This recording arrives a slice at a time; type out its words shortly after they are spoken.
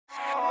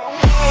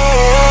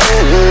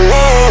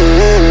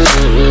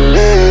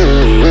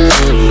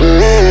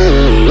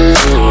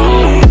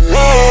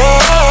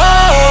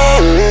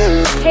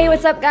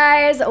up,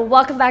 guys?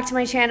 Welcome back to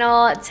my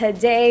channel.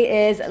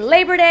 Today is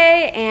Labor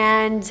Day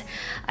and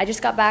I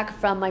just got back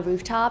from my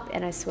rooftop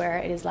and I swear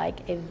it is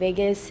like a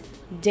Vegas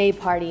day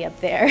party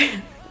up there.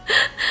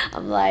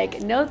 I'm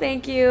like, no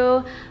thank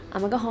you. I'm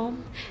gonna go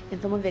home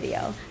and film a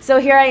video. So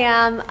here I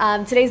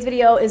am. Today's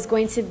video is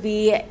going to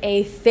be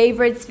a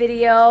favorites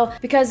video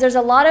because there's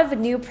a lot of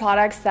new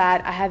products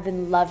that I have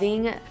been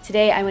loving.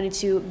 Today I wanted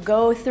to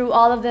go through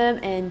all of them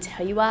and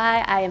tell you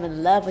why I am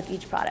in love with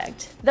each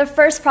product. The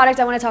first product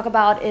I want to talk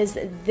about is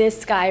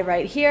this guy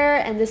right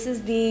here, and this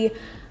is the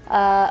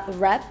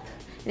REP,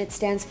 and it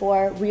stands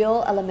for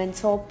Real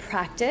Elemental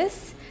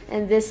Practice.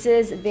 And this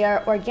is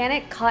their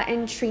organic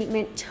cotton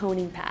treatment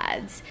toning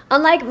pads.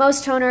 Unlike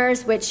most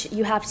toners, which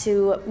you have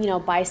to,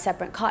 buy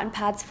separate cotton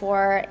pads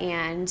for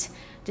and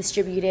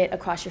distribute it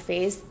across your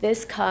face,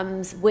 this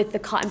comes with the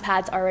cotton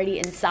pads already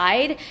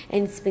inside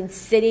and it's been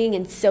sitting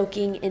and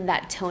soaking in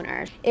that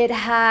toner. It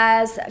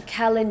has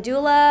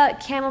calendula,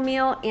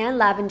 chamomile, and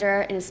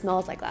lavender, and it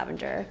smells like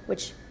lavender,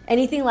 which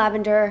anything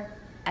lavender,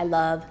 I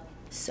love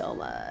so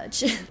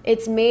much.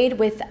 It's made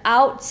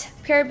without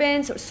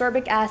parabens,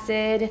 sorbic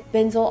acid,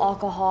 benzyl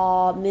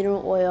alcohol,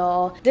 mineral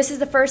oil. This is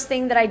the first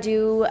thing that I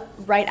do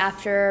right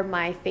after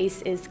my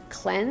face is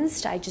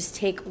cleansed. I just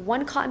take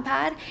one cotton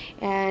pad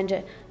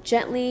and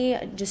gently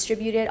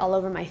distribute it all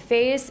over my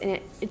face, and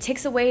it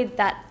takes away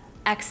that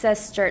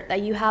excess dirt that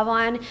you have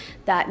on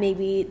that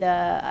maybe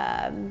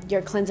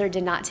your cleanser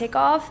did not take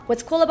off.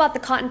 What's cool about the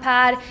cotton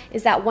pad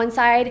is that one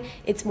side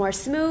it's more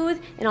smooth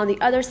and on the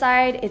other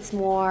side it's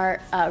more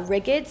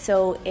rigid,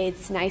 so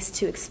it's nice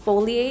to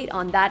exfoliate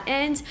on that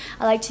end.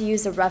 I like to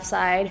use the rough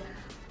side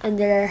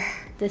under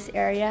this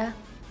area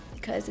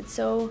because it's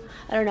so,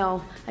 I don't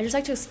know, I just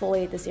like to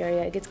exfoliate this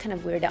area. It gets kind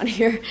of weird down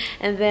here.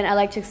 And then I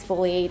like to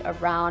exfoliate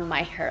around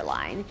my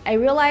hairline. I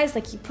realize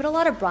like you put a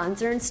lot of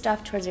bronzer and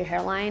stuff towards your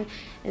hairline,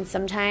 and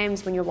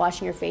sometimes when you're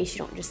washing your face, you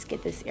don't just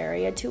get this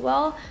area too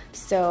well.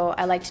 So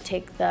I like to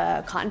take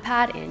the cotton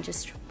pad and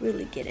just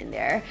really get in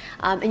there.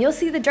 And you'll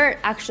see the dirt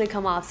actually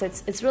come off. So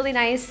it's really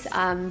nice.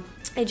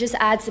 It just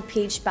adds the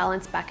pH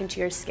balance back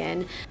into your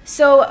skin.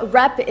 So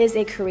REP is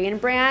a Korean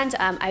brand.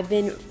 I've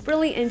been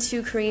really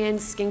into Korean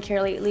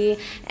skincare lately,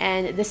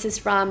 and this is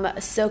from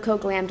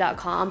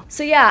sokoglam.com.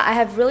 So yeah, I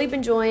have really been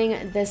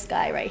enjoying this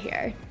guy right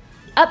here.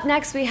 Up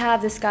next we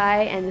have this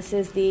guy, and this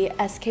is the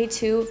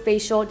SK2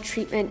 Facial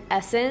Treatment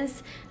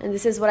Essence, and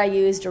this is what I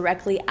use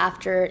directly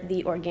after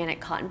the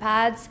organic cotton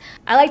pads.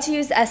 I like to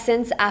use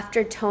essence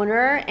after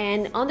toner,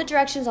 and on the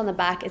directions on the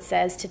back it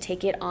says to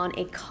take it on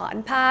a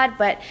cotton pad,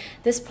 but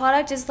this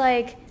product is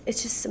like,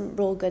 it's just some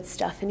real good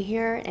stuff in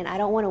here and I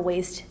don't want to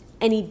waste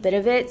any bit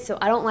of it, so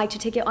I don't like to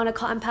take it on a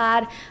cotton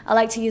pad. I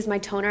like to use my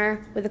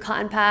toner with a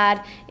cotton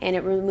pad and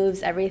it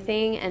removes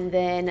everything, and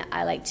then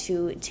I like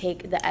to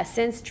take the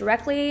essence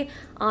directly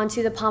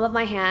onto the palm of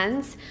my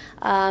hands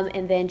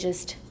and then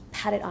just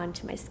pat it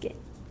onto my skin.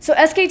 So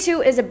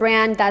SK2 is a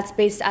brand that's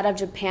based out of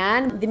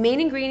Japan. The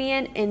main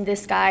ingredient in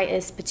this guy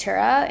is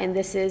Pitera, and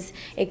this is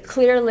a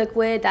clear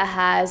liquid that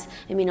has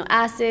amino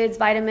acids,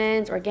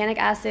 vitamins, organic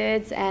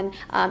acids, and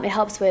it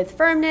helps with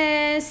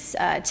firmness,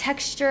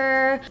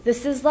 texture.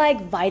 This is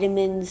like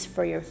vitamins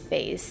for your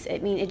face. I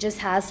mean, it just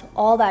has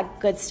all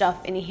that good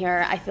stuff in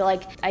here. I feel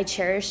like I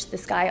cherish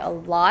this guy a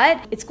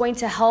lot. It's going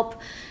to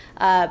help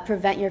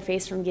prevent your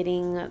face from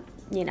getting,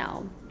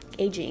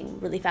 aging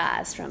really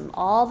fast from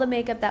all the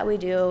makeup that we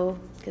do,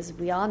 because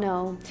we all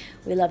know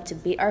we love to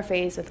beat our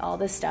face with all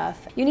this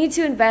stuff. You need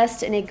to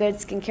invest in a good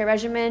skincare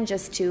regimen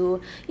just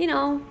to,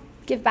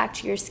 give back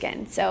to your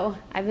skin. So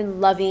I've been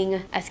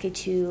loving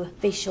SK2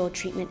 Facial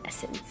Treatment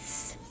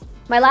Essence.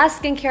 My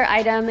last skincare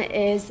item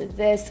is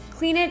this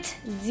Clean It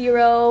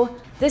Zero.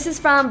 This is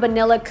from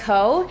Banila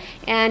Co,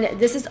 and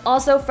this is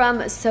also from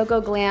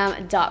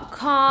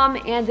sokoglam.com,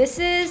 and this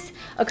is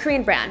a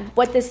Korean brand.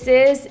 What this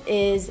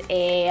is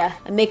a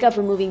makeup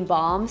removing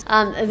balm.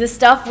 The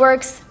stuff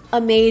works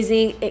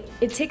amazing.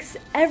 It takes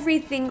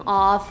everything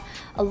off.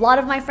 A lot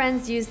of my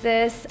friends use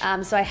this,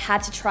 so I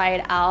had to try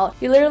it out.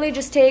 You literally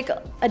just take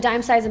a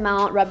dime size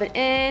amount, rub it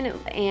in,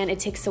 and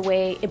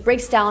it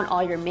breaks down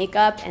all your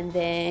makeup, and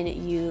then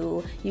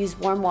you use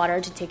warm water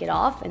to take it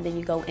off, and then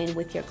you go in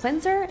with your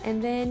cleanser,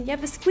 and then you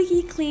have a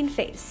squeaky clean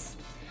face.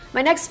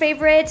 My next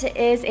favorite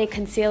is a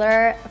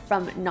concealer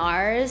from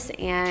Nars,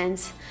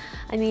 and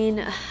I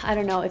mean, I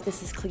don't know if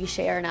this is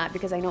cliche or not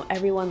because I know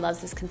everyone loves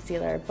this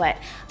concealer, but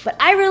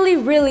I really,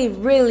 really,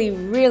 really,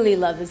 really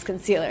love this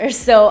concealer.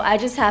 So I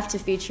just have to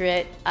feature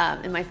it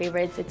in my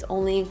favorites. It's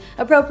only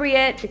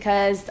appropriate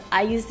because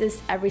I use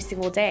this every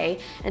single day.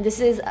 And this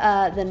is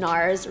the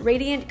Nars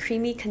Radiant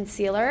Creamy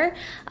Concealer.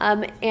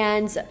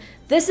 And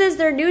This is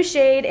their new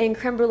shade in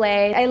Creme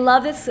Brulee. I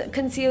love this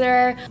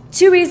concealer.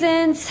 2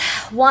 reasons.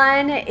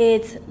 One,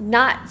 it's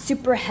not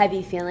super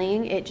heavy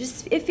feeling. It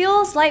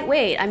feels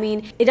lightweight. I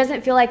mean, it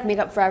doesn't feel like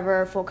Makeup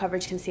Forever full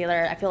coverage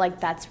concealer. I feel like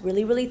that's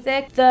really, really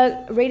thick.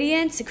 The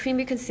Radiant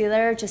Creamy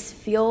Concealer just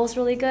feels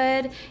really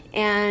good.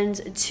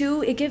 And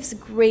 2, it gives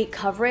great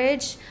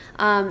coverage.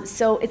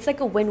 So it's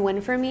like a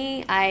win-win for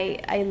me.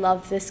 I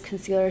love this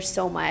concealer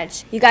so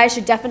much. You guys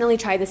should definitely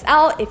try this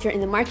out if you're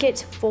in the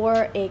market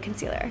for a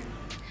concealer.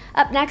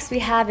 Up next, we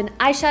have an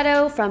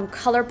eyeshadow from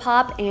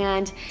ColourPop,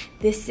 and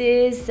this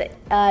is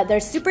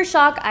their Super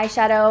Shock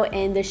eyeshadow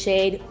in the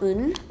shade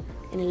Un.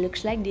 And it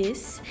looks like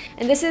this.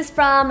 And this is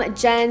from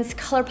Jen's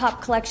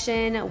ColourPop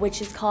collection,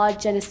 which is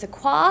called Je ne sais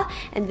quoi.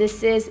 And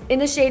this is in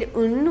the shade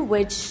Un,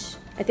 which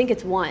I think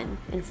it's 1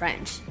 in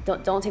French.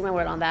 Don't take my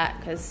word on that,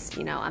 because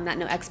you know I'm not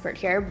no expert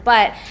here.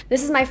 But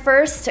this is my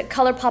first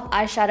ColourPop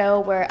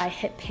eyeshadow where I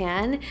hit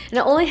pan, and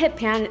I only hit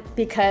pan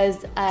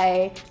because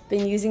I've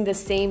been using the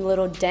same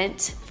little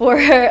dent for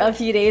a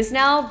few days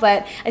now.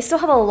 But I still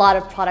have a lot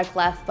of product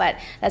left. But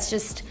that's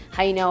just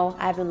how you know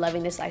I've been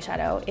loving this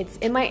eyeshadow. It's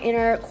in my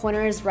inner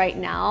corners right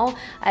now.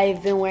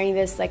 I've been wearing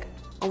this like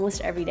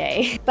almost every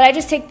day. But I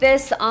just take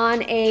this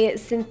on a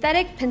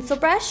synthetic pencil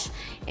brush,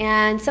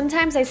 and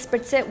sometimes I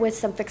spritz it with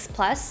some Fix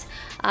Plus,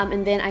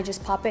 and then I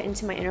just pop it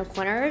into my inner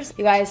corners.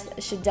 You guys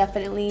should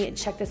definitely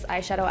check this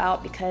eyeshadow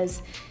out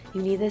because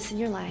you need this in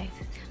your life.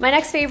 My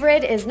next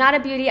favorite is not a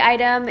beauty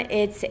item.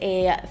 It's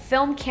a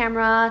film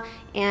camera,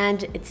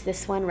 and it's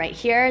this one right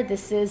here.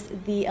 This is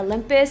the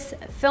Olympus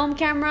film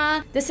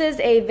camera. This is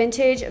a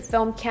vintage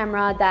film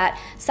camera that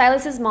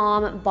Silas's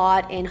mom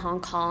bought in Hong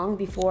Kong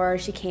before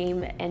she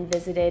came and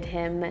visited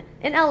him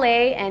in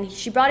LA, and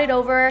she brought it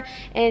over,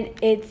 and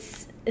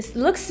it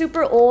looks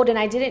super old, and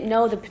I didn't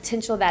know the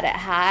potential that it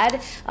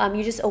had.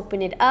 You just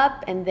open it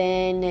up and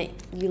then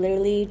you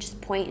literally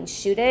just point and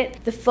shoot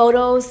it. The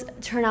photos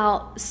turn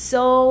out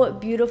so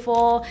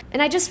beautiful,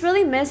 and I just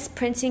really miss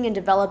printing and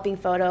developing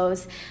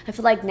photos. I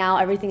feel like now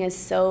everything is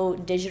so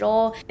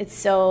digital. It's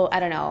so, I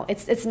don't know,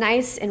 it's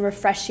nice and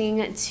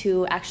refreshing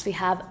to actually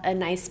have a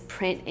nice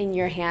print in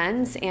your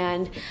hands,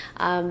 and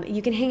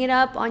you can hang it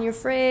up on your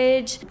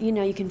fridge, you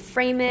know, you can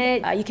frame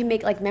it, you can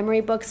make like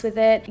memory books with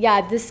it.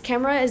 Yeah, this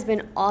camera has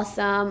been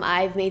awesome.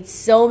 I've made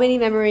so many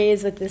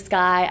memories with this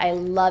guy. I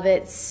love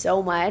it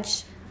so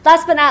much.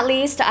 Last but not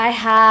least, I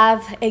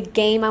have a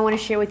game I want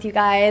to share with you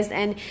guys,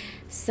 and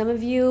some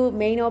of you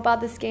may know about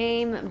this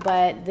game,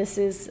 but this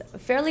is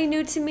fairly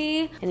new to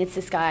me, and it's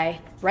this guy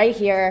right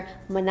here,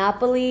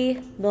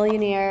 Monopoly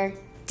Millionaire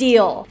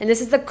Deal. And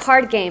this is the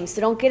card game, so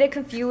don't get it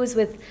confused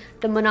with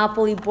the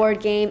Monopoly board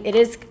game. It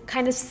is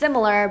kind of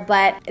similar,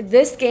 but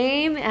this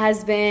game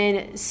has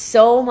been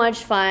so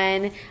much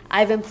fun.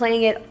 I've been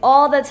playing it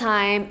all the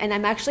time, and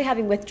I'm actually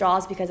having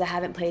withdrawals because I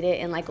haven't played it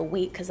in like a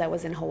week because I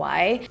was in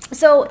Hawaii.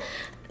 So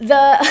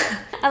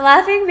I'm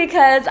laughing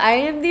because I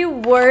am the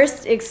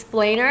worst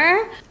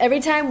explainer. Every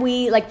time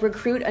we like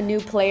recruit a new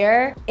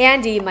player,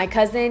 Andy, my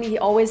cousin, he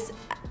always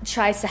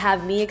tries to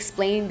have me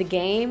explain the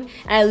game,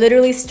 and I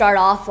literally start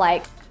off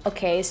like,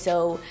 okay,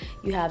 so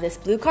you have this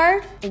blue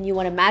card and you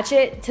want to match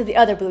it to the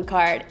other blue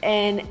card,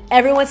 and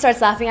everyone starts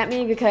laughing at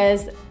me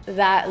because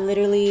that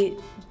literally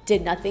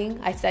did nothing.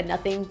 I said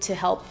nothing to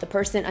help the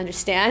person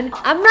understand.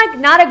 I'm like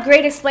not a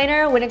great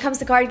explainer when it comes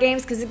to card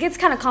games because it gets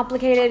kind of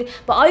complicated,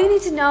 but all you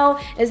need to know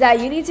is that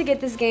you need to get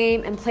this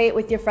game and play it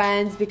with your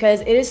friends because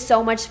it is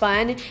so much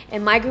fun.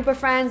 In my group of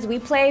friends, we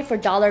play for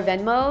dollar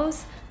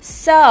Venmos.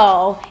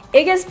 So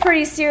it gets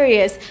pretty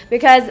serious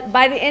because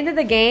by the end of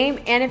the game,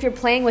 and if you're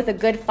playing with a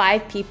good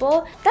 5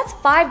 people, that's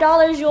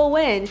 $5 you'll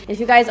win. If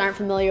you guys aren't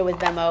familiar with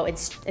Venmo,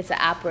 it's an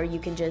app where you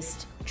can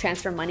just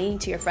transfer money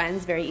to your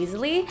friends very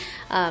easily.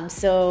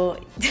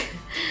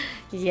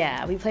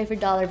 Yeah, we play for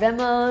dollar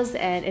Venmos,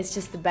 and it's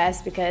just the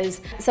best because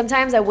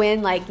sometimes I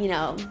win like, you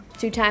know,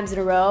 2 times in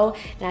a row,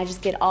 and I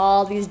just get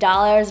all these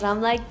dollars, and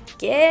I'm like,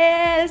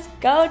 yes,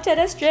 go to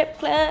the strip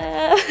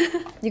club.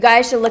 You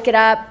guys should look it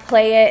up,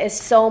 play it.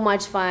 It's so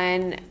much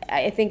fun.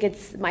 I think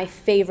it's my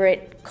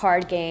favorite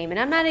card game, and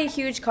I'm not a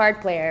huge card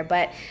player,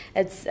 but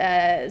it's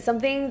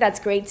something that's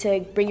great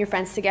to bring your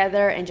friends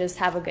together and just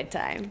have a good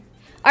time.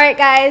 Alright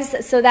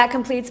guys, so that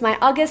completes my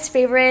August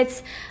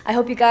favorites. I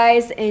hope you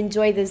guys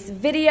enjoyed this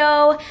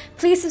video.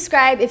 Please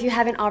subscribe if you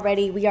haven't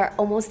already. We are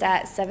almost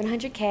at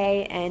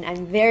 700K, and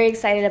I'm very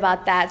excited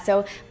about that.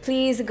 So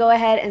please go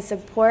ahead and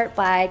support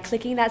by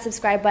clicking that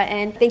subscribe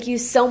button. Thank you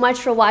so much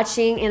for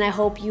watching, and I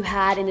hope you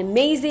had an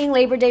amazing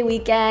Labor Day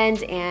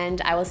weekend,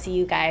 and I will see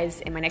you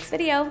guys in my next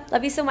video.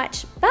 Love you so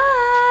much.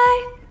 Bye!